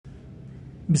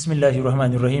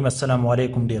Bismillahirrahmanirrahim. Assalamu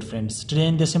alaikum, dear friends. Today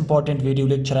in this important video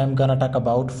lecture I am gonna talk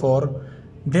about for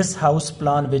this house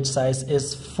plan which size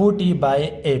is 40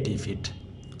 by 80 feet.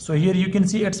 So here you can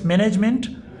see its management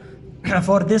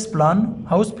for this plan,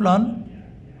 house plan.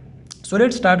 So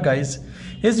let's start, guys.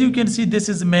 As you can see, this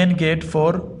is main gate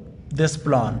for this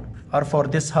plan or for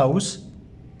this house.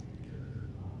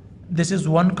 This is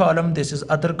one column, this is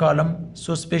other column.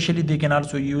 So especially they can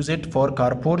also use it for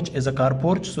car porch as a car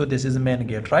porch. So this is the main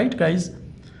gate, right, guys?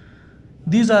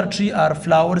 These are tree or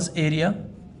flowers area.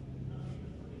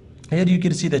 Here you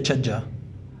can see the chajja,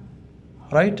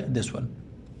 right? This one.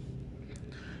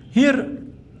 Here,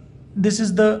 this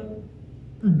is the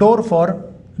door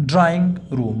for drawing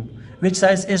room, which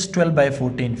size is 12 by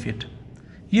 14 feet.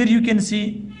 Here you can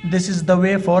see this is the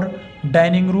way for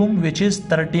dining room, which is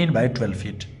 13 by 12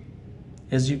 feet.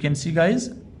 As you can see,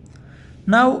 guys.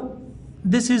 Now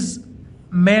this is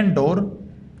main door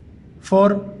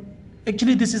for,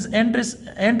 actually this is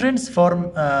entrance for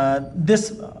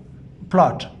this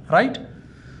plot, right?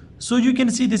 So you can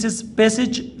see this is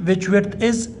passage which width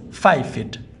is 5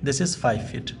 feet. This is 5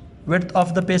 feet. Width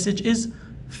of the passage is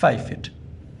 5 feet.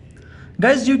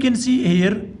 Guys, you can see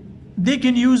here they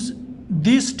can use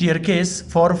this staircase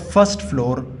for first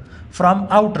floor from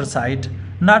outer side,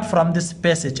 not from this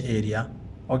passage area.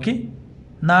 Okay,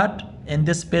 not in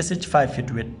this passage 5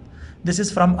 feet width. This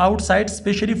is from outside,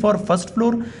 especially for first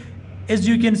floor. As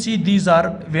you can see, these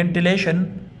are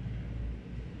ventilation,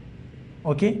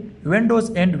 okay,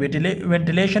 windows and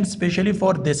ventilation, especially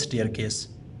for this staircase,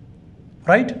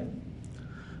 right?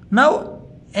 Now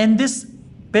in this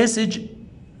passage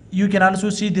you can also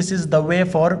see this is the way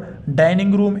for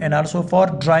dining room and also for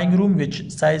drawing room,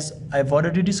 which size I've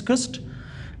already discussed.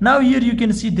 Now here you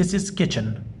can see this is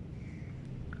kitchen.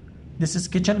 This is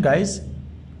kitchen, guys,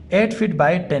 8 feet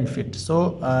by 10 feet.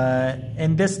 So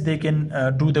in this they can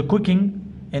do the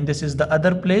cooking, and this is the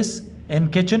other place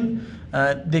in kitchen.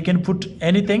 They can put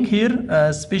anything here,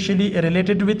 especially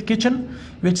related with kitchen,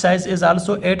 which size is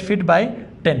also 8 feet by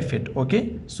 10 feet.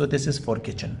 Okay, so this is for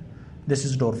kitchen. This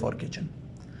is door for kitchen.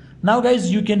 Now,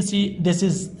 guys, you can see this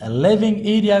is a living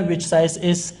area, which size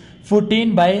is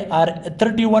 14 by or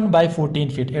 31 by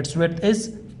 14 feet. Its width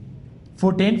is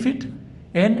 14 feet.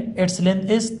 And its length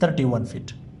is 31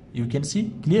 feet. You can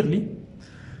see clearly.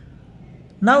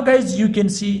 Now, guys, you can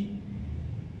see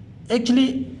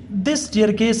actually this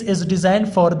staircase is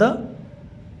designed for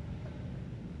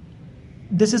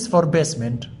this is for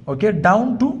basement, okay,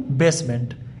 down to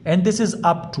basement, and this is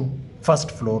up to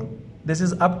first floor. This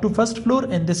is up to first floor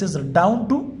and this is down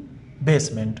to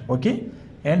basement, okay,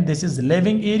 and this is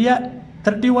living area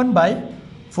 31 by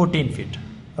 14 feet,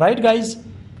 right, guys?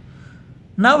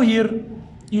 Now here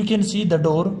you can see the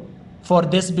door for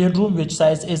this bedroom, which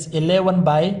size is 11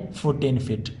 by 14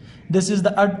 feet. This is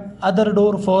the other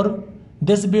door for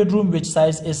this bedroom, which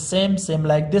size is same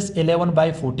like this, 11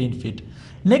 by 14 feet.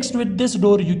 Next, with this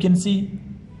door you can see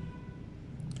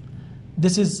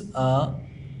this is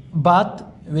bath,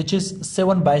 which is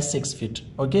 7 by 6 feet.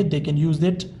 Okay, they can use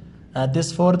it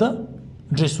this for the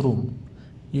dress room.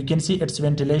 You can see its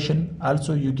ventilation.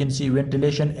 Also you can see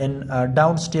ventilation in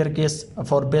down staircase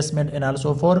for basement and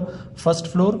also for first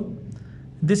floor.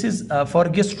 This is for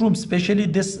guest room, especially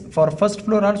this for first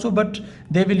floor also, but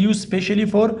they will use specially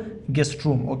for guest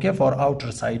room, okay, for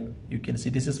outer side. You can see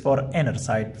this is for inner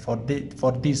side for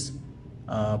this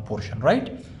portion,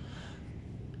 right?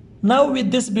 Now with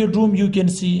this bedroom you can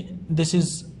see this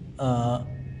is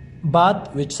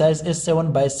bath, which size is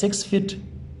 7 by 6 feet.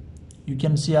 You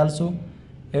can see also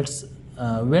its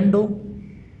window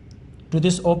to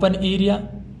this open area.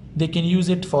 They can use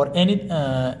it for any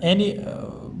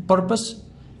purpose,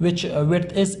 which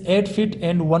width is 8 feet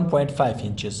and 1.5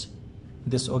 inches.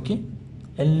 This, okay,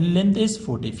 and length is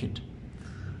 40 feet.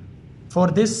 For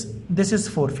this is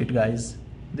 4 feet, guys.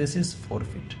 This is 4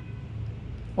 feet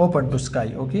open to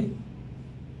sky. Okay,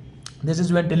 this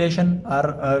is ventilation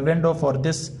or window for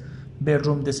this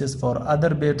bedroom. This is for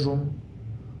other bedroom.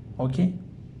 Okay,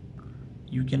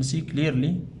 you can see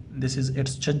clearly this is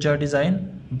its chajja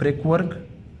design, brickwork,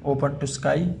 open to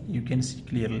sky. You can see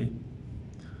clearly.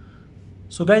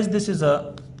 So, guys, this is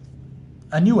a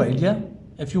new idea.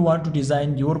 If you want to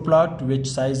design your plot, which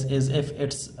size is, if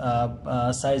its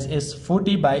size is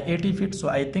 40 by 80 feet, so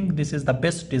I think this is the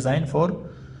best design for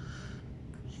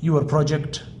your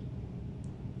project.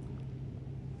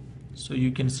 So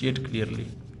you can see it clearly.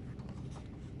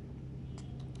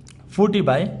 40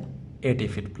 by 80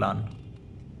 feet plan.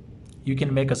 You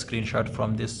can make a screenshot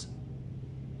from this.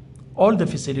 All the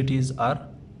facilities are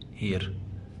here.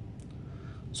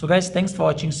 So guys, thanks for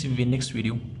watching. See you in next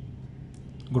video.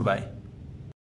 Goodbye.